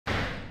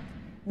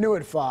New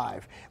at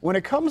 5. When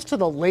it comes to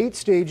the late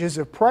stages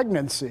of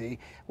pregnancy,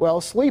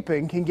 well,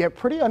 sleeping can get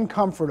pretty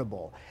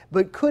uncomfortable.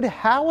 But could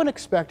how an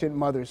expectant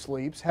mother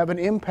sleeps have an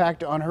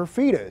impact on her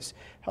fetus?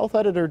 Health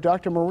editor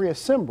Dr. Maria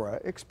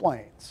Simbra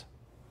explains.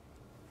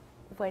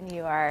 When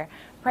you are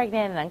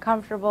pregnant and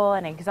uncomfortable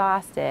and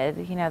exhausted,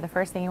 the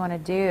first thing you want to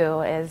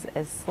do is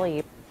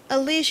sleep.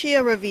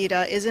 Alicia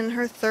Ravita is in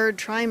her third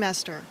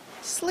trimester.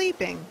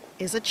 Sleeping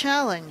is a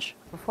challenge.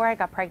 Before I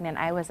got pregnant,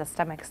 I was a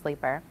stomach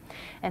sleeper,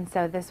 and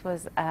so this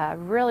was a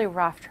really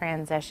rough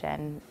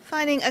transition.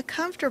 Finding a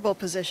comfortable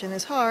position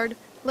is hard,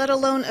 let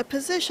alone a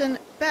position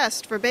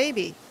best for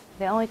baby.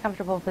 The only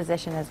comfortable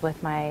position is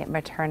with my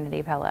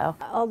maternity pillow.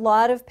 A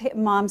lot of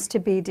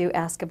moms-to-be do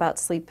ask about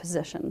sleep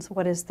positions.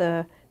 What is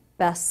the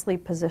best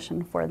sleep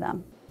position for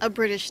them? A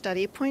British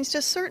study points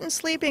to certain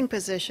sleeping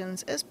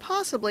positions as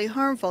possibly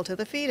harmful to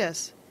the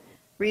fetus.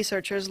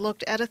 Researchers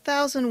looked at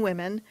 1,000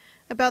 women.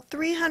 About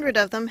 300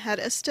 of them had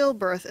a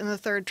stillbirth in the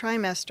third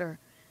trimester.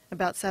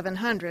 About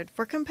 700,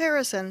 for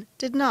comparison,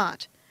 did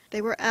not.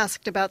 They were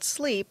asked about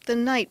sleep the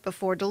night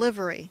before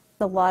delivery.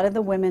 A lot of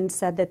the women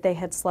said that they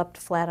had slept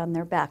flat on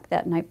their back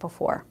that night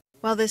before.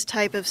 While this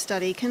type of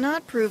study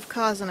cannot prove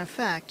cause and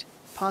effect,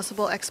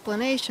 possible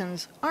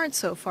explanations aren't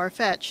so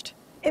far-fetched.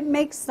 It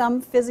makes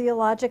some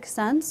physiologic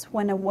sense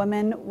when a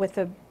woman with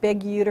a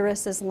big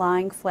uterus is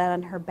lying flat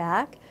on her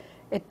back.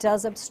 It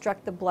does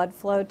obstruct the blood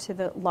flow to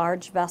the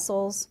large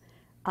vessels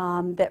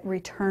that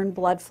return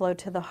blood flow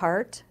to the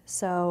heart,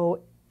 so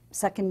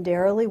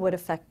secondarily would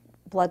affect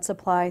blood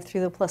supply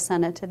through the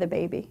placenta to the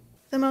baby.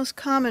 The most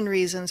common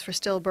reasons for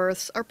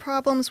stillbirths are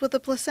problems with the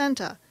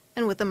placenta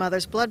and with the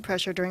mother's blood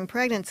pressure during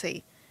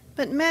pregnancy,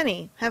 but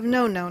many have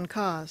no known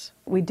cause.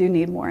 We do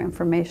need more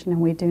information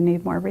and we do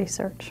need more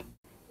research.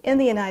 In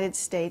the United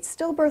States,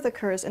 stillbirth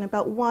occurs in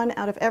about 1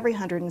 out of every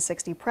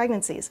 160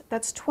 pregnancies.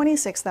 That's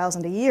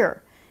 26,000 a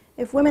year.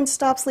 If women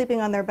stop sleeping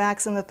on their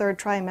backs in the third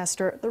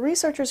trimester, the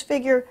researchers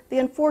figure the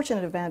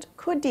unfortunate event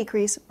could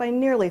decrease by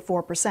nearly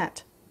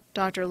 4%.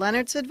 Dr.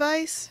 Leonard's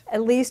advice?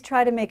 At least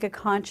try to make a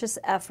conscious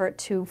effort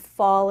to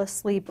fall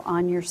asleep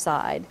on your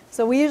side.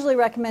 So we usually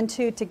recommend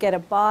to get a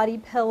body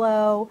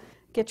pillow,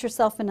 get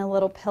yourself in a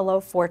little pillow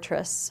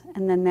fortress,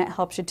 and then that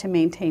helps you to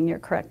maintain your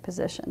correct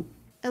position.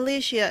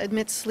 Alicia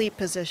admits sleep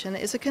position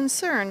is a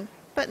concern,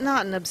 but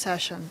not an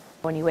obsession.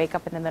 When you wake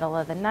up in the middle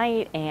of the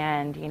night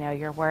and,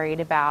 you're worried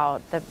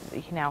about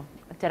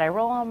did I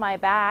roll on my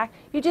back?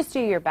 You just do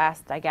your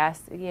best, I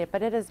guess,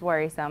 but it is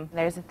worrisome.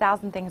 There's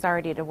 1,000 things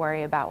already to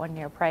worry about when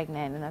you're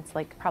pregnant, and that's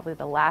probably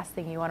the last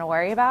thing you want to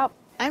worry about.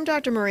 I'm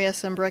Dr. Maria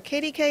Simbra,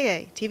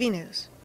 KDKA-TV News.